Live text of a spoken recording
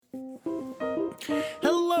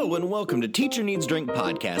Hello and welcome to Teacher Needs Drink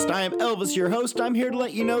Podcast. I am Elvis, your host. I'm here to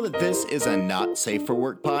let you know that this is a not safe for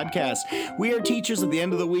work podcast. We are teachers at the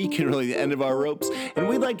end of the week and really the end of our ropes, and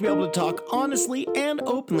we'd like to be able to talk honestly and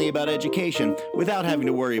openly about education without having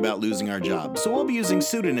to worry about losing our jobs. So we'll be using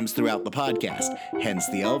pseudonyms throughout the podcast, hence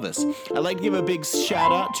the Elvis. I'd like to give a big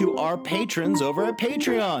shout out to our patrons over at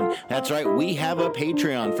Patreon. That's right, we have a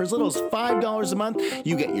Patreon. For as little as $5 a month,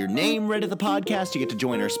 you get your name read at the podcast, you get to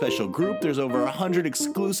join our special group. There's over 100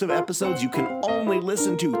 exclusive episodes you can only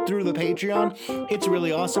listen to through the Patreon. It's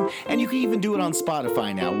really awesome, and you can even do it on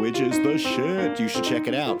Spotify now, which is the shit. You should check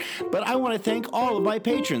it out. But I want to thank all of my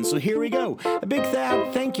patrons, so here we go. A big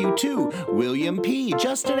thank you to William P.,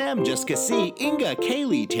 Justin M., Jessica C., Inga,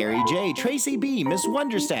 Kaylee, Terry J., Tracy B., Miss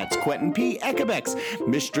Wonderstats, Quentin P., Ekabex,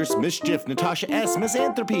 Mistress Mischief, Natasha S.,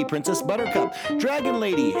 Misanthropy, Princess Buttercup, Dragon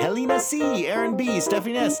Lady, Helena C., Aaron B.,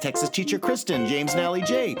 Stephanie S., Texas Teacher Kristen, James Nally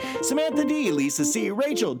J., Samantha D., Lisa C.,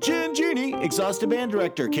 Rachel, Jen Genie, Exhausted Band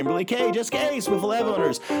Director, Kimberly K., Jessica A., Swiffle Ev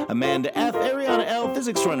Owners, Amanda F., Ariana L.,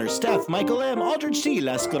 Physics Runner, Steph, Michael M., Aldridge T.,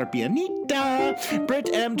 La Scorpionita,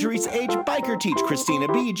 Britt M., Teresa H., Biker Teach, Christina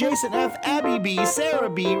B., Jason F., Abby B., Sarah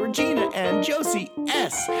B., Regina N., Josie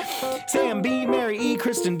S., Sam B., Mary E.,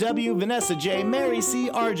 Kristen W., Vanessa J., Mary C.,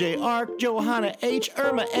 RJ Ark, Johanna H.,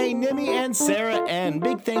 Irma A., Nimi, and Sarah N.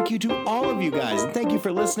 Big thank you to all of you guys, and thank you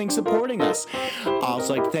for listening, supporting us. I'd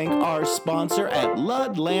also like to thank our sponsor at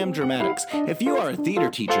Lud Lamb Dramatics. If you are a theater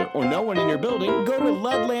teacher or no one in your building, go to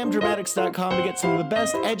ludlamdramatics.com to get some of the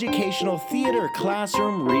best educational theater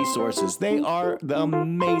classroom resources. They are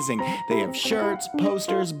amazing. They have shirts,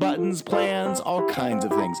 posters, buttons, plans, all kinds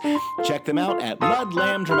of things. Check them out at Lud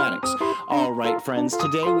Lamb Dramatics. All right, friends,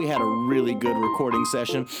 today we had a really good recording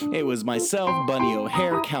session. It was myself, Bunny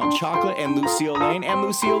O'Hare, Count Chocolate, and Lucille Lane. And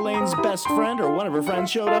Lucille Lane's best friend, or one of her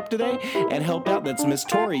friends, showed up today and helped out. That's Miss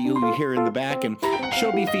Tori, who you hear in the back, and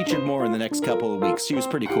she'll be featured more in the next couple of weeks. She was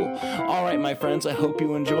pretty cool. All right, my friends, I hope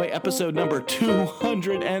you enjoy episode number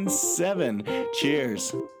 207.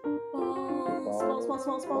 Cheers.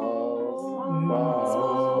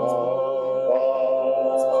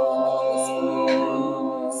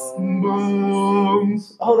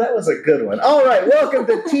 Oh, that was a good one. All right, welcome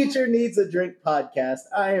to Teacher Needs a Drink Podcast.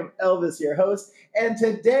 I am Elvis, your host, and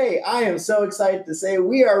today I am so excited to say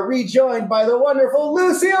we are rejoined by the wonderful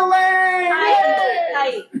Lucille Lane!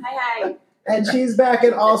 Hi. And she's back,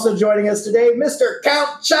 and also joining us today, Mr.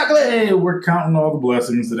 Count Chocolate! Hey, we're counting all the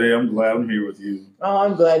blessings today. I'm glad I'm here with you. Oh,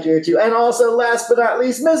 I'm glad you're here too. And also, last but not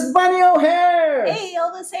least, Miss Bunny O'Hare! Hey,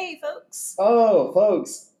 Elvis. Hey, folks. Oh,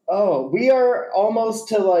 folks. Oh, we are almost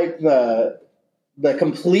to like the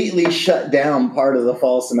completely shut down part of the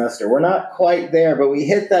fall semester. We're not quite there, but we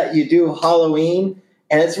hit that you do Halloween,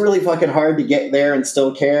 and it's really fucking hard to get there and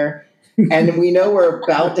still care. And we know we're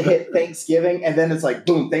about to hit Thanksgiving, and then it's like,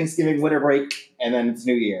 boom, Thanksgiving, winter break, and then it's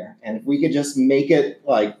New Year. And if we could just make it,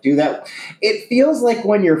 like, do that. It feels like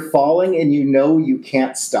when you're falling and you know you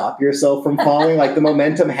can't stop yourself from falling, like the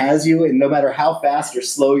momentum has you, and no matter how fast or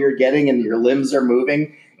slow you're getting and your limbs are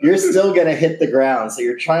moving, you're still going to hit the ground. So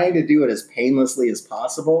you're trying to do it as painlessly as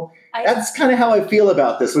possible. That's kind of how I feel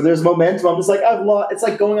about this. When there's momentum, I'm just like, it's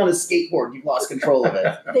like going on a skateboard. You've lost control of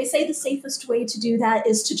it. They say the safest way to do that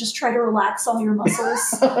is to just try to relax all your muscles.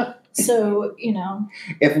 So,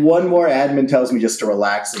 If one more admin tells me just to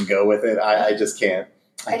relax and go with it, I just can't.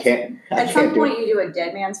 At some point, you do a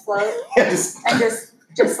dead man's float. Yes. And I'm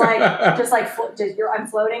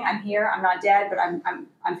floating. I'm here. I'm not dead, but I'm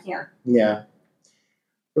here. Yeah.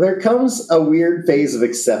 There comes a weird phase of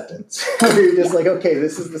acceptance where you're just like, okay,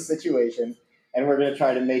 this is the situation, and we're going to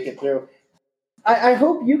try to make it through. I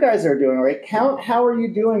hope you guys are doing all right. Count, how are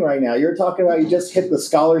you doing right now? You're talking about you just hit the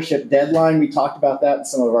scholarship deadline. We talked about that in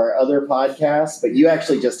some of our other podcasts, but you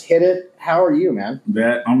actually just hit it. How are you, man?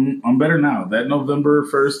 That I'm better now. That November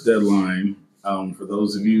 1st deadline, for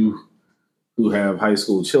those of you who have high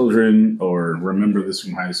school children or remember this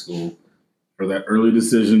from high school, for that early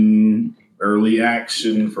decision, early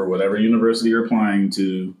action for whatever university you're applying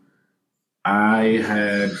to, I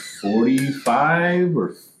had 45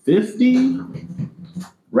 or 50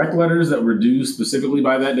 rec letters that were due specifically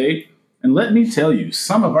by that date. And let me tell you,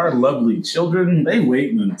 some of our lovely children, they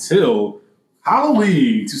wait until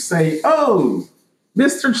Halloween to say, oh,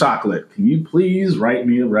 Mr. Chocolate, can you please write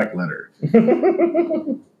me a rec letter?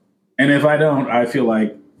 And if I don't, I feel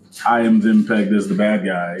like I am then pegged as the bad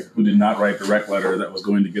guy who did not write the rec letter that was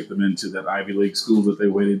going to get them into that Ivy League school that they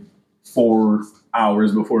waited 4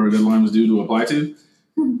 hours before a deadline was due to apply to.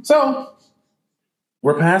 So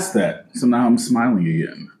we're past that. So now I'm smiling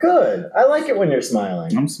again. Good. I like it when you're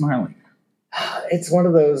smiling. I'm smiling. it's one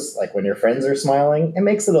of those, like when your friends are smiling, it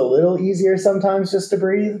makes it a little easier sometimes just to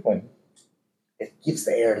breathe when it keeps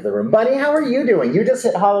the air to the room. Buddy, how are you doing? You just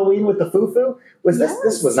hit Halloween with the foo-foo?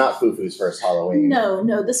 This was not Foo-Foo's first Halloween.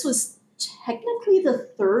 No, this was technically the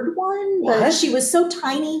third one, but What? she was so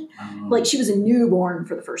tiny, like she was a newborn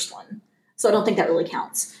for the first one. So I don't think that really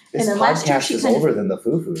counts. This And then last year podcast she is kind of- older than the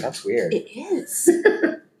Foo-Foo. That's weird. It is.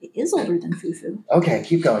 It is older than Foo-Foo. Okay,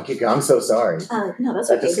 keep going. I'm so sorry. No, that's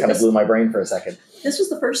That okay. just but kind of this- blew my brain for a second. This was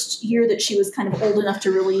the first year that she was kind of old enough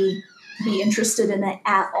to really be interested in it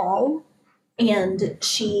at all. And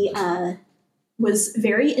she was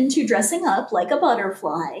very into dressing up like a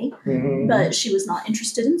butterfly, Mhm. but she was not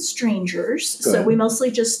interested in strangers. So Good. we mostly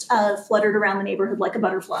just fluttered around the neighborhood like a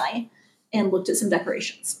butterfly and looked at some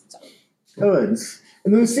decorations. So. Good.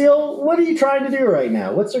 And Lucille, what are you trying to do right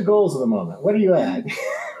now? What's your goals at the moment? What are you at?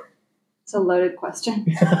 It's a loaded question.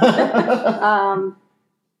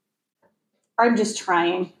 I'm just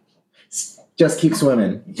trying. Just keep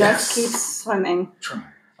swimming. Just keep swimming.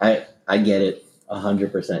 I get it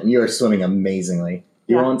 100%. You are swimming amazingly.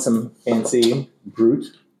 You Yeah. want some fancy brute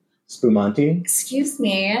spumante? Excuse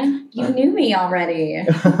me. You knew me already.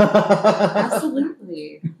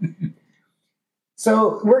 Absolutely.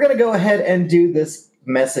 So we're going to go ahead and do this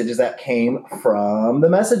message that came from the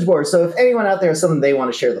message board. So if anyone out there has something they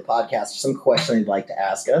want to share with the podcast or some question they'd like to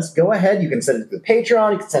ask us, go ahead. You can send it through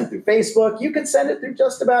Patreon. You can send it through Facebook. You can send it through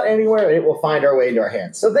just about anywhere, and it will find our way into our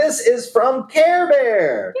hands. So this is from Care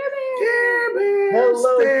Bear. Care Bear.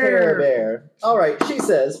 Hello, Care Bear. All right, she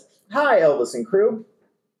says, "Hi, Elvis and crew.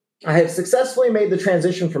 I have successfully made the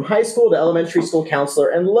transition from high school to elementary school counselor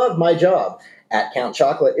and love my job. At Count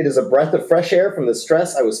Chocolate, it is a breath of fresh air from the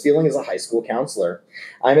stress I was feeling as a high school counselor.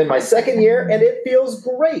 I'm in my second year, and it feels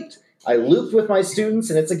great. I looped with my students,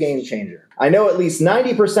 and it's a game changer. I know at least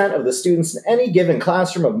 90% of the students in any given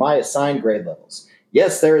classroom of my assigned grade levels.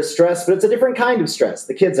 Yes, there is stress, but it's a different kind of stress.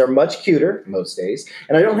 The kids are much cuter, most days,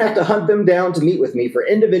 and I don't have to hunt them down to meet with me for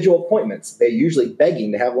individual appointments. They're usually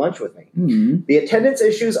begging to have lunch with me. The attendance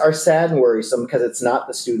issues are sad and worrisome because it's not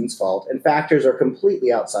the student's fault, and factors are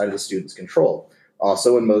completely outside of the student's control.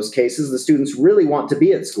 Also, in most cases, the students really want to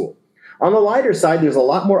be at school. On the lighter side, there's a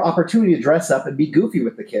lot more opportunity to dress up and be goofy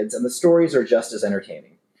with the kids, and the stories are just as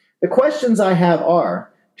entertaining. The questions I have are,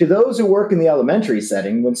 to those who work in the elementary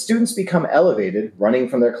setting, when students become elevated, running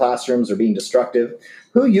from their classrooms or being destructive,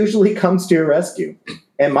 who usually comes to your rescue?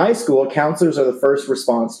 At my school, counselors are the first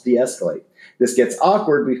response to de-escalate. This gets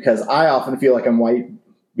awkward because I often feel like I'm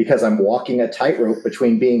walking a tightrope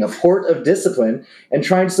between being a port of discipline and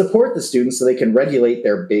trying to support the students so they can regulate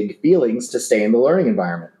their big feelings to stay in the learning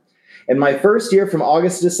environment. In my first year, from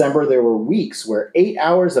August to December, there were weeks where 8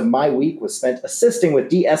 hours of my week was spent assisting with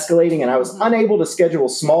de-escalating, and I was unable to schedule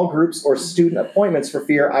small groups or student appointments for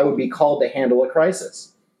fear I would be called to handle a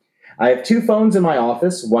crisis. I have 2 phones in my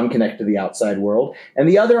office, one connected to the outside world, and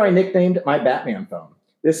the other I nicknamed my Batman phone.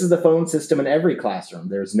 This is the phone system in every classroom.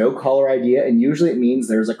 There's no caller ID, and usually it means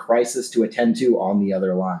there's a crisis to attend to on the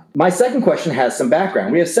other line. My second question has some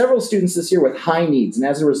background. We have several students this year with high needs, and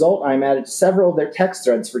as a result, I'm added to several of their text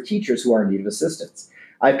threads for teachers who are in need of assistance.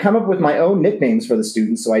 I've come up with my own nicknames for the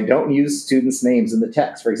students so I don't use students' names in the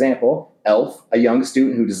text. For example, Elf, a young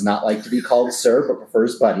student who does not like to be called sir but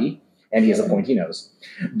prefers buddy, and he has a pointy nose.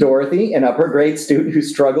 Dorothy, an upper grade student who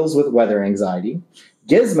struggles with weather anxiety.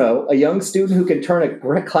 Gizmo, a young student who can turn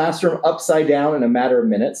a classroom upside down in a matter of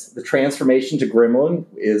minutes. The transformation to Gremlin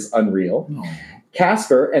is unreal.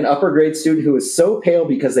 Casper, an upper grade student who is so pale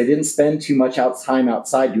because they didn't spend too much time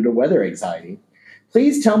outside due to weather anxiety.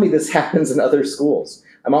 Please tell me this happens in other schools.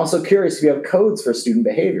 I'm also curious if you have codes for student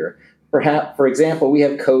behavior. Perhaps, for example, we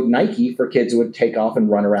have code Nike for kids who would take off and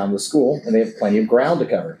run around the school, and they have plenty of ground to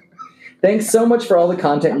cover. Thanks so much for all the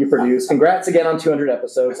content you produce. Congrats again on 200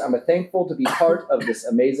 episodes. I'm thankful to be part of this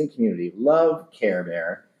amazing community. Love, Care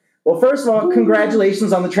Bear. Well, first of all,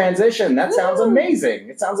 congratulations on the transition. That sounds amazing.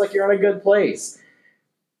 It sounds like you're in a good place.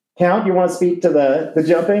 Count, you want to speak to the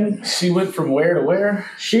jumping? She went from where to where?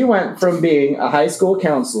 She went from being a high school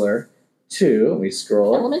counselor to, we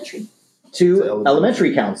scroll, Elementary. to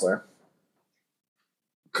elementary counselor.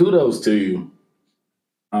 Kudos to you.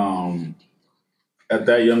 At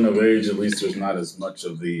that young of age, at least there's not as much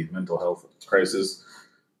of the mental health crisis.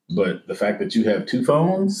 But the fact that you have 2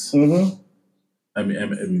 phones, Mm-hmm. I mean,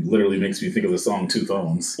 it literally makes me think of the song 2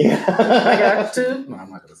 Phones. Yeah. I got 2. No, I'm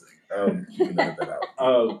not going to sing. You can edit that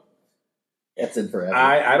out. That's it forever.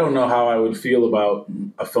 I don't know how I would feel about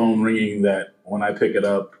a phone ringing that when I pick it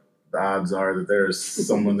up, the odds are that there's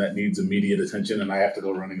someone that needs immediate attention and I have to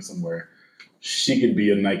go running somewhere. She could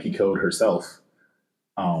be a Nike code herself,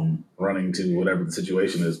 running to whatever the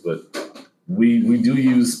situation is, but we do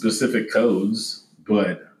use specific codes,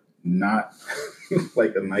 but not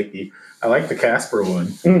like a Nike. I like the Casper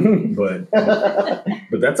one, but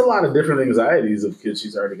that's a lot of different anxieties of kids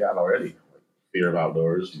she's already got already. Like fear of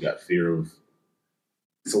outdoors. You got fear of.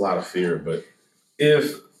 It's a lot of fear, but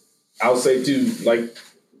if I'll say too, like,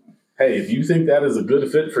 hey, if you think that is a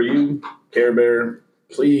good fit for you, Care Bear,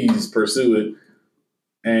 please pursue it.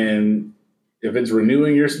 And if it's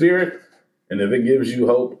renewing your spirit, and if it gives you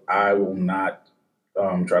hope, I will not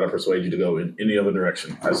try to persuade you to go in any other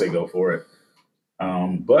direction. I say go for it.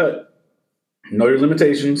 But know your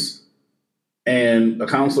limitations, and a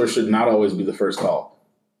counselor should not always be the first call.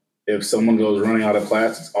 If someone goes running out of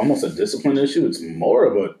class, it's almost a discipline issue. It's more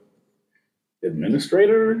of a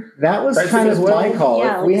administrator. That was Type kind as of well. my call.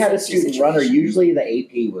 Yeah, If we like had a safety student runner, situation. usually the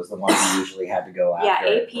AP was the one who usually had to go after Yeah,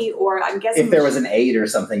 it. AP, or I'm guessing. If there was an aide or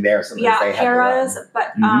something there, sometimes Yeah, they had paras, to run.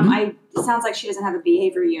 but it sounds like she doesn't have a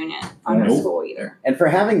behavior unit on her Nope. school either. And for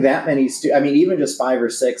having that many I mean, even just 5 or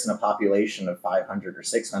 6 in a population of 500 or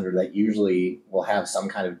 600, that usually will have some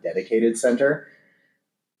kind of dedicated center.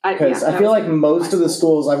 Because I feel like most of the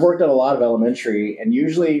schools, I've worked at a lot of elementary, and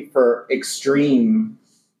usually for the extreme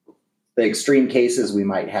cases we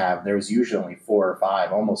might have, there's usually only 4 or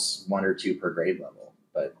 5, almost 1 or 2 per grade level.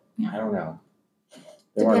 But I don't know.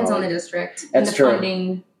 There weren't Depends on the always- district. That's and the true.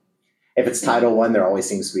 funding. If it's Title I, there always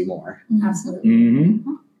seems to be more. Absolutely.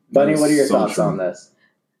 Mm-hmm. Bunny, what are your So thoughts true. on this?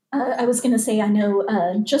 I was going to say, I know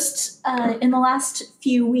just in the last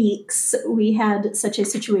few weeks, we had such a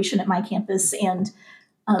situation at my campus, and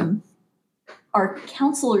our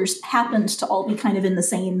counselors happened to all be kind of in the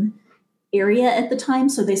same area at the time.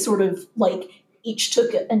 So they sort of like each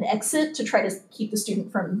took an exit to try to keep the student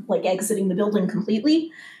from like exiting the building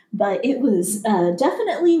completely. But it was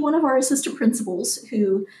definitely one of our assistant principals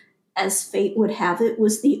who, as fate would have it,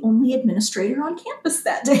 was the only administrator on campus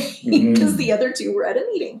that day because the other 2 were at a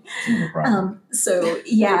meeting. No problem. So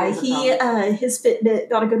yeah, That is a he his Fitbit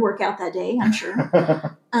got a good workout that day, I'm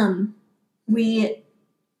sure.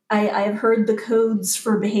 I have heard the codes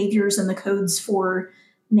for behaviors and the codes for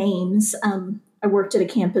names. I worked at a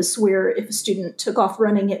campus where if a student took off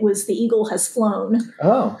running, it was the eagle has flown.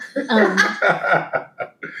 Oh.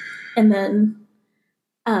 And then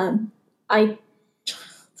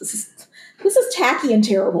this is tacky and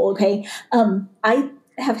terrible, okay? I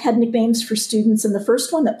have had nicknames for students, and the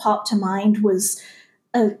first one that popped to mind was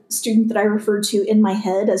a student that I referred to in my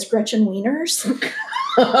head as Gretchen Wieners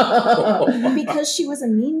because she was a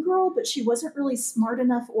mean girl, but she wasn't really smart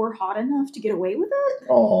enough or hot enough to get away with it.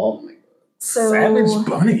 Oh. So Savage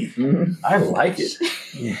Bunny. Mhm. I like it.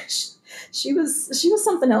 she was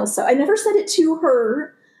something else. So I never said it to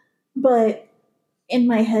her, but in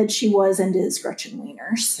my head she was and is Gretchen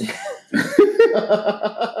Wieners.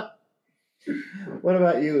 What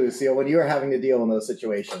about you, Lucille, when you were having to deal in those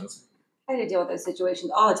situations? I had to deal with those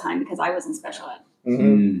situations all the time because I was in special ed.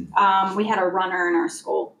 Mm-hmm. We had a runner in our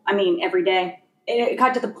school. I mean, every day. It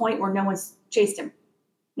got to the point where no one's chased him.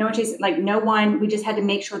 No one chased him. Like, no one. We just had to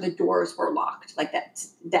make sure the doors were locked, like that,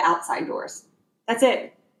 the outside doors. That's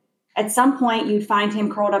it. At some point, you'd find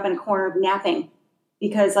him curled up in a corner napping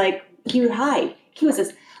because, like, he would hide. He was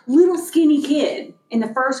this little skinny kid in the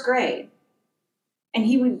first grade, and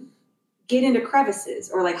he would get into crevices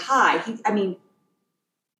or, like, hide.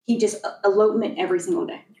 He just elopement every single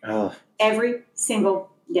day. Oh. Every single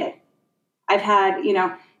day. I've had,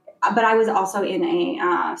 but I was also in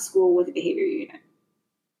a school with a behavior unit.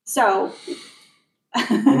 So,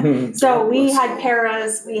 so we had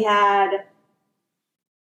paras,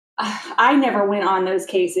 I never went on those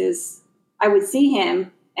cases. I would see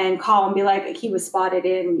him and call and be like, he was spotted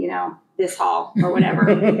in, this hall or whatever.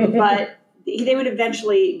 But they would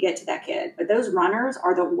eventually get to that kid. But those runners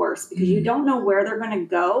are the worst because you don't know where they're going to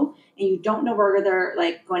go and you don't know where they're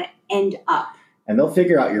like going to end up. And they'll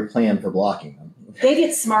figure out your plan for blocking them. They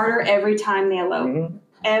get smarter every time they elope. Mm-hmm.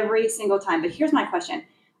 Every single time. But here's my question.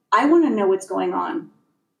 I want to know what's going on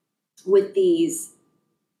with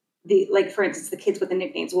like for instance, the kids with the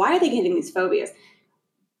nicknames. Why are they getting these phobias?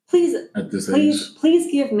 Please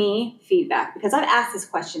give me feedback because I've asked this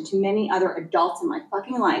question to many other adults in my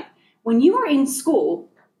fucking life. When you were in school,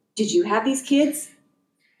 did you have these kids?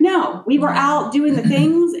 No, we were out doing the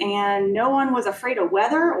things and no one was afraid of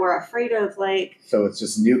weather or afraid of like. So it's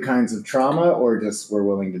just new kinds of trauma, or just we're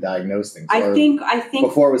willing to diagnose things? I Or think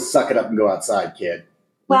before it was suck it up and go outside, kid.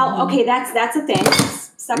 Well, okay, that's a thing.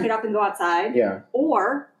 Suck it up and go outside. Yeah.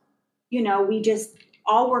 Or, we just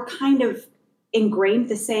all were kind of ingrained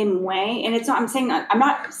the same way. And I'm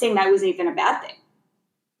not saying that was even a bad thing.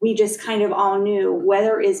 We just kind of all knew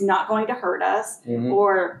weather is not going to hurt us, Mm-hmm.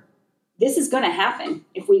 or this is going to happen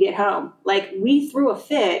if we get home. Like, we threw a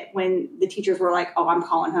fit when the teachers were like, oh, I'm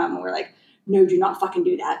calling home. And we're like, no, do not fucking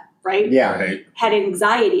do that. Right? Yeah. Right. Had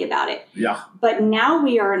anxiety about it. Yeah. But now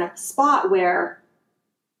we are in a spot where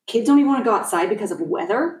kids don't even want to go outside because of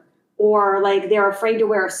weather, or like they're afraid to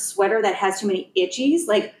wear a sweater that has too many itchies.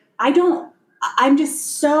 Like, I'm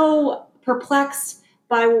just so perplexed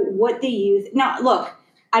by what the youth. Now, look,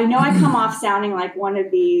 I know I come off sounding like one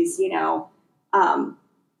of these,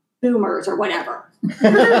 boomers or whatever.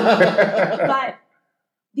 But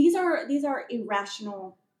these are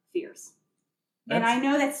irrational fears. And I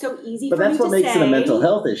know that's so easy But for me that's to what makes say. it a mental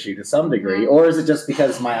health issue to some degree. Or is it just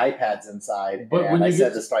because my iPad's inside But and when I you said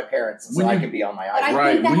get- this to my parents and when so I you- could be on my But I iPad?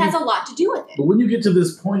 Right, think that when has you- a lot to do with it. But when you get to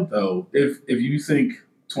this point, though, if you think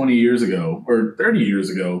 20 years ago or 30 years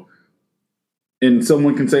ago, and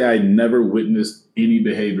someone can say I never witnessed any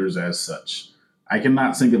behaviors as such, I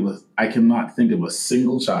cannot think of a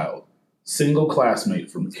single child, single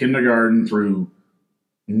classmate from kindergarten through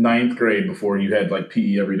 9th grade, before you had like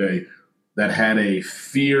PE every day, that had a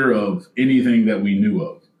fear of anything that we knew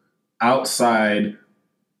of. Outside,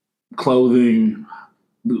 clothing,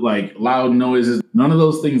 like loud noises, none of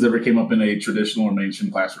those things ever came up in a traditional or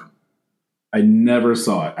mainstream classroom. I never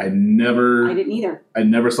saw it. I didn't either. I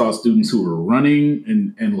never saw students who were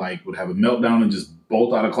running and like would have a meltdown and just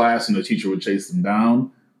bolt out of class and the teacher would chase them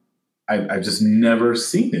down. I've just never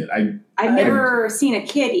seen it. I've never seen a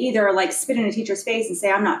kid either like spit in a teacher's face and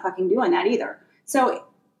say, I'm not fucking doing that either. So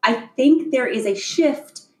I think there is a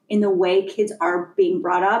shift in the way kids are being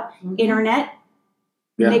brought up. Mhm. Internet,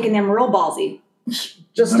 Yeah. making them real ballsy.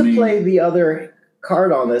 Just I to mean- play the other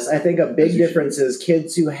card on this, I think a big difference is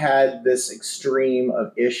kids who had this extreme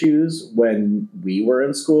of issues when we were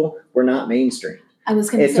in school were not mainstream. I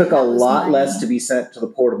was going to It say took a that was lot my- less to be sent to the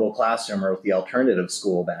portable classroom or with the alternative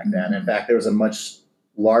school back then. In fact, there was a much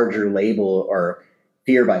larger label or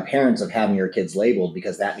fear by parents of having your kids labeled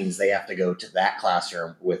because that means they have to go to that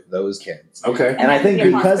classroom with those kids. Okay. And I that think could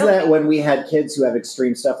be a because of that, possibility. when we had kids who have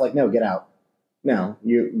extreme stuff, like, no, get out. No,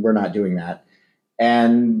 we're not doing that.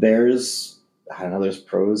 And there's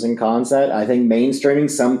pros and cons to that. I think mainstreaming,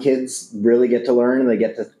 some kids really get to learn and they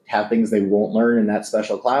get to have things they won't learn in that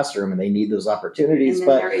special classroom and they need those opportunities. And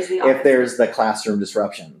then But there is the if opposite. there's the classroom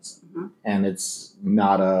disruptions Mhm. and it's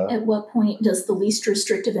not a, At what point does the least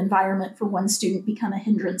restrictive environment for one student become a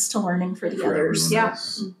hindrance to learning for the For others? everyone Yeah.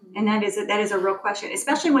 else. And that is a real question,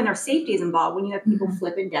 especially when their safety is involved, when you have people Mhm.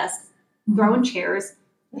 flipping desks, Mhm. throwing chairs,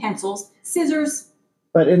 pencils, scissors.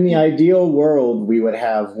 but in the ideal world, we would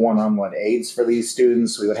have one-on-one aids for these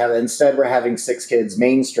students. We would have, instead we're having 6 kids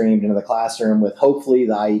mainstreamed into the classroom with hopefully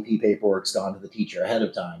the IEP paperwork's gone to the teacher ahead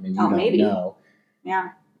of time and you Oh, don't maybe. know. Yeah.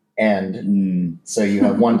 And so you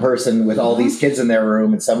have one person with all these kids in their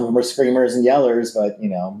room and some of them are screamers and yellers, but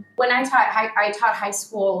When I taught high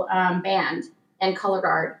school band and color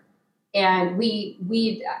guard, and we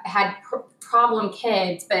had problem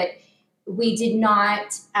kids, but we did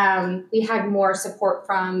not. We had more support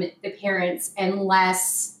from the parents and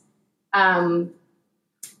less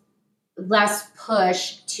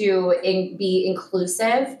push to be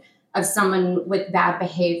inclusive of someone with bad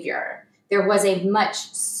behavior. There was a much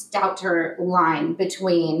stouter line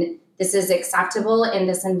between this is acceptable in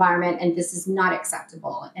this environment and this is not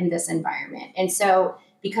acceptable in this environment. And so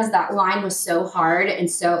because that line was so hard and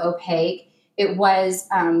so opaque, it was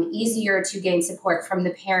easier to gain support from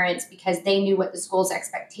the parents because they knew what the school's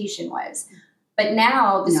expectation was. But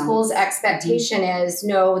now the No. school's expectation is,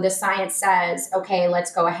 no, the science says, okay,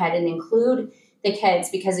 let's go ahead and include the kids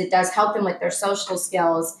because it does help them with their social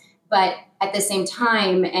skills. But at the same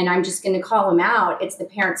time, and I'm just going to call them out, it's the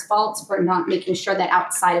parents' fault for not making sure that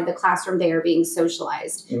outside of the classroom they are being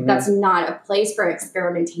socialized. Mhm. That's not a place for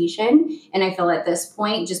experimentation. And I feel at this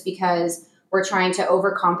point, just because we're trying to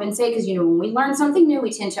overcompensate, because, when we learn something new,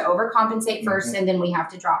 we tend to overcompensate first and then we have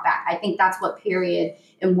to drop back. I think that's what period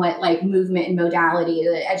and what like movement and modality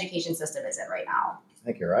the education system is in right now. I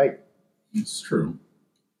think you're right. It's true.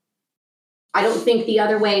 I don't think the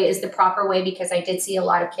other way is the proper way because I did see a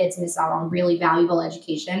lot of kids miss out on really valuable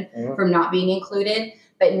education Mhm. from not being included.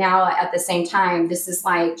 But now at the same time, this is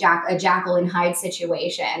like a Jekyll and Hyde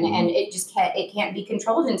situation, and it just can't be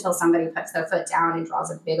controlled until somebody puts their foot down and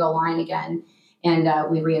draws a big old line again, and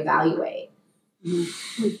we reevaluate.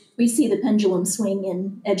 We see the pendulum swing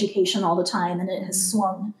in education all the time, and it has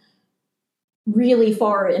swung really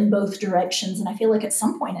far in both directions, and I feel like at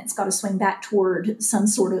some point it's got to swing back toward some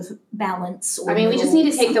sort of balance. Or I mean, we just need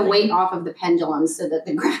to take the something. weight off of the pendulum so that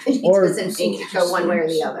the gravity Or doesn't make it go one way or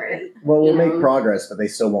the other. Well, we'll You make know? progress, but they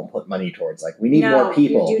still won't put money towards, like, we need No, more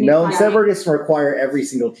people. you do need No, money. instead we're just going to require every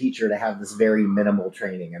single teacher to have this very minimal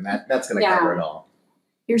training, and that's going to Yeah. cover it all.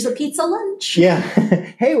 Here's a pizza lunch. Yeah.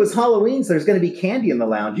 Hey, it was Halloween, so there's going to be candy in the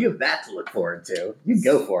lounge. You have that to look forward to. You can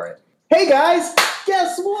go for it. Hey, guys,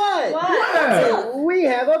 guess what? Yeah. We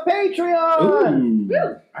have a Patreon. Ooh,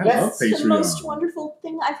 I love That's The Patreon. most wonderful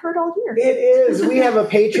thing I've heard all year. It is. We have a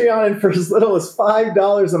Patreon, and for as little as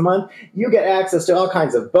 $5 a month, you get access to all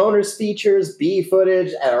kinds of bonus features, B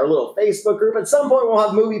footage, and our little Facebook group. At some point, we'll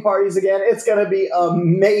have movie parties again. It's going to be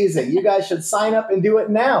amazing. You guys should sign up and do it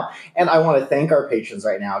now. And I want to thank our patrons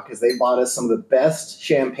right now because they bought us some of the best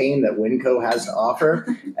champagne that Winco has to offer,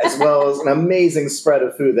 as well as an amazing spread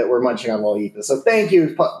of food that we're munching on while we eat this. So thank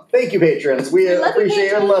you, patrons. We Love you, appreciate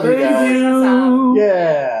it and patrons. love you guys. you.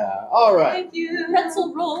 Yeah. All right. Thank you.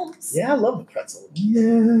 Pretzel rolls. Yeah, I love the pretzel.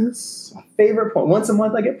 Yes. My favorite point. Once a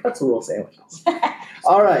month, I get pretzel roll sandwiches.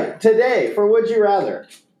 All right. Today, for Would You Rather.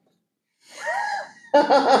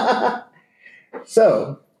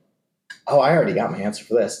 So, I already got my answer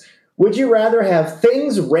for this. Would you rather have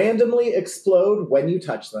things randomly explode when you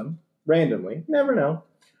touch them? Randomly. Never know.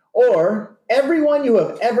 Or everyone you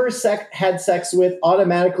have ever had sex with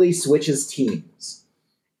automatically switches teams?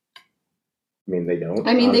 I mean, they don't.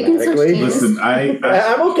 I mean, they can switch automatically. teams. Listen, I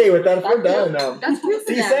I'm okay with that if we're done. That's good for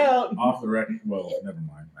Peace them. out. off the record. Well, never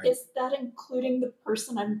mind. Is that including the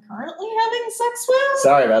person I'm currently having sex with?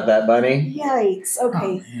 Sorry about that, Bunny. Yikes.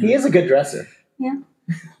 Okay. He is a good dresser.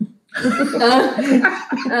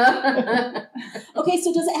 Okay,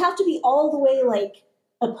 so does it have to be all the way like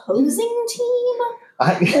opposing team?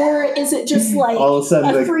 Or is it just like All of a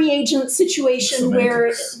sudden, a free agent situation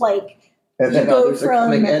where Semantics. like and you then go others are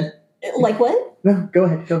coming from- in. like what? No, go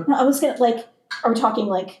ahead. Go. No, I was gonna like are we talking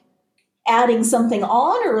like adding something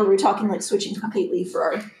on or are we talking like switching completely for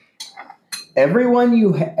our Everyone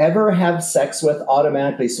you ever have sex with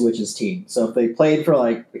automatically switches teams. So if they played for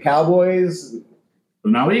like the Cowboys,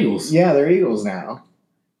 But now Eagles. yeah, they're Eagles now.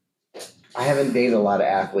 I haven't dated a lot of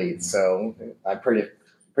athletes, so I'm pretty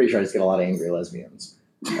sure I just get a lot of angry lesbians.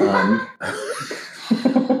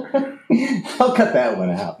 I'll cut that one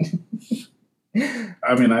out.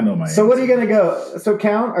 I mean, I know my So what are you gonna go? So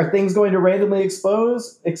count? Are things going to randomly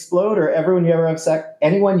explode, or everyone you ever have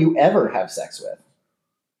anyone you ever have sex with?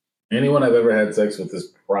 Anyone I've ever had sex with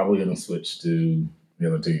is probably going to switch to the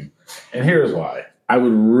other team. And here's why. I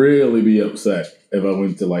would really be upset if I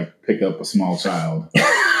went to like pick up a small child.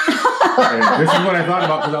 And this is what I thought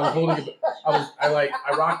about because I was holding it.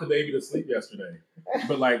 I rocked the baby to sleep yesterday.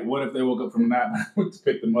 But like, what if they woke up from a nap and I went to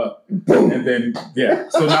pick them up? And then, yeah.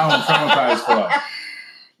 So now I'm traumatized for life.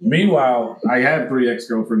 Meanwhile, I had 3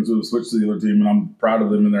 ex-girlfriends who have switched to the other team and I'm proud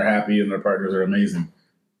of them and they're happy and their partners are amazing.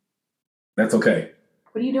 That's okay.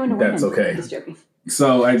 What are you doing to That's women? okay. Just joking.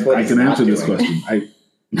 So I what he's can not answer this doing. question.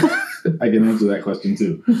 I can answer that question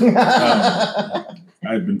too.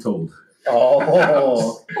 I've been told.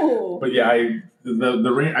 Oh, oh But yeah,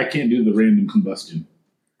 I can't do the random combustion.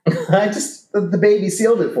 the baby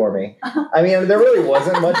sealed it for me. I mean, there really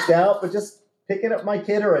wasn't much doubt, but just picking up my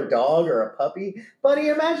kid or a dog or a puppy. Buddy,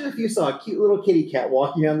 imagine if you saw a cute little kitty cat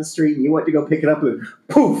walking down the street and you went to go pick it up and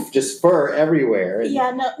poof, just fur everywhere. And,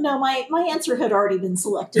 yeah, no, my answer had already been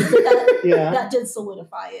selected, but that yeah. that did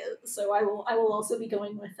solidify it. So I will also be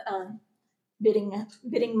going with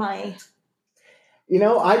bidding my You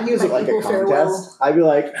know, I'd use it like a People contest. farewell. I'd be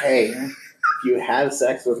like, hey, if you have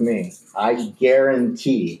sex with me, I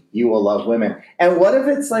guarantee you will love women. And what if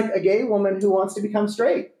it's like a gay woman who wants to become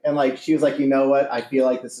straight? And like, she was like, you know what? I feel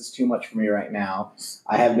like this is too much for me right now.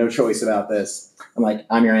 I have no choice about this. I'm like,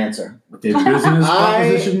 I'm your answer. It's business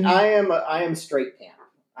proposition. I am straight camp.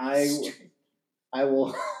 I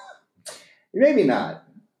will, maybe not,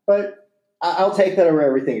 but I'll take that over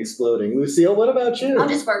everything exploding. Lucille, what about you? I'll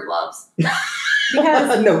just wear gloves.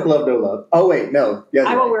 Because no glove, no love. Oh wait, no. The other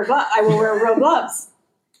I will way. wear I will wear real gloves.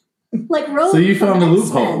 like Rogue So you from found the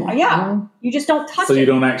X-Men. loophole. Yeah, you just don't touch So you it.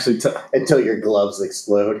 don't actually. Until your gloves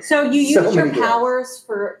explode. So you use So your many gloves. powers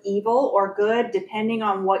for evil or good, depending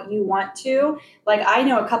on what you want to. Like I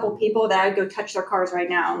know a couple people that I'd go touch their cars right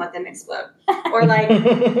now and let them explode, or like,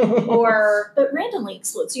 or But randomly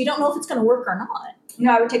explode, so you don't know if it's going to work or not.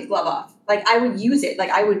 no, I would take the glove off. Like I would use it. Like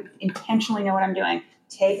I would intentionally know what I'm doing.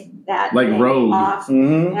 Take that Like thing Rogue. off.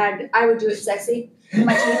 Mhm. And I would do it sexy with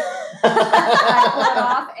my teeth. I'd pull it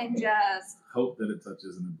off and just. Hope that it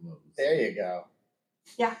touches and it blows. There you go.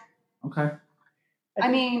 Okay. I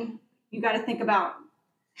mean, you got to think about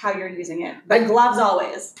how you're using it. But gloves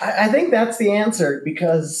always. I think that's the answer,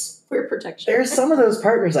 because For protection. there's some of those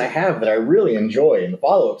partners I have that I really enjoy, and the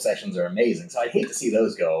follow-up sessions are amazing. So I'd hate to see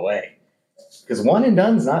those go away. Because one and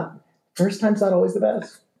done's first time's not always the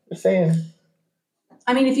best. Just saying.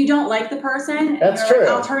 I mean, if you don't like the person, That's and you're true.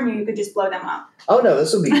 I'll turn you could just blow them up. Oh no,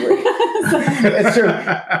 this would be great. It's true.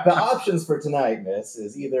 The options for tonight, Miss,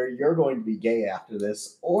 is either you're going to be gay after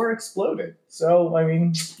this or exploded. So, I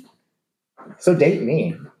mean, so date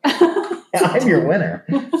me. I'm your winner.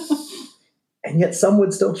 And yet some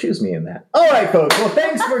would still choose me in that. All right, folks. Well,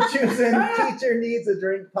 thanks for choosing Teacher Needs a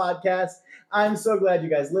Drink podcast. I'm so glad you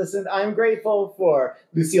guys listened. I'm grateful for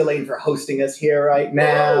Lucille Lane for hosting us here right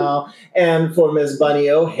now, and for Ms. Bunny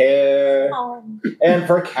O'Hare, and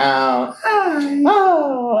for Count.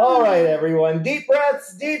 Oh, all right, everyone. Deep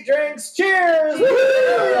breaths, deep drinks. Cheers!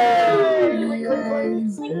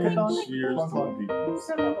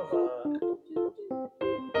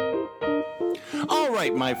 All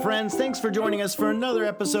right, my friends, thanks for joining us for another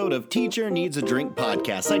episode of Teacher Needs a Drink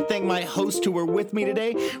podcast. I'd thank my hosts who were with me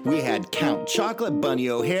today. We had Count Chocolate, Bunny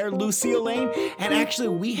O'Hare, Lucille Lane, and actually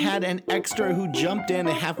we had an extra who jumped in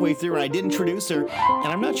halfway through, and I didn't introduce her, and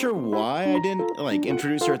I'm not sure why I didn't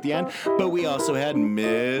introduce her at the end, but we also had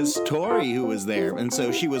Ms. Tori who was there, and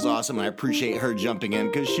so she was awesome, and I appreciate her jumping in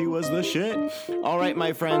because she was the shit. All right,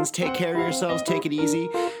 my friends, take care of yourselves, take it easy.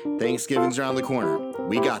 Thanksgiving's around the corner.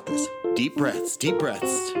 We got this. Deep breaths, deep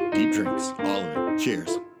drinks, all of it.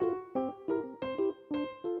 Cheers.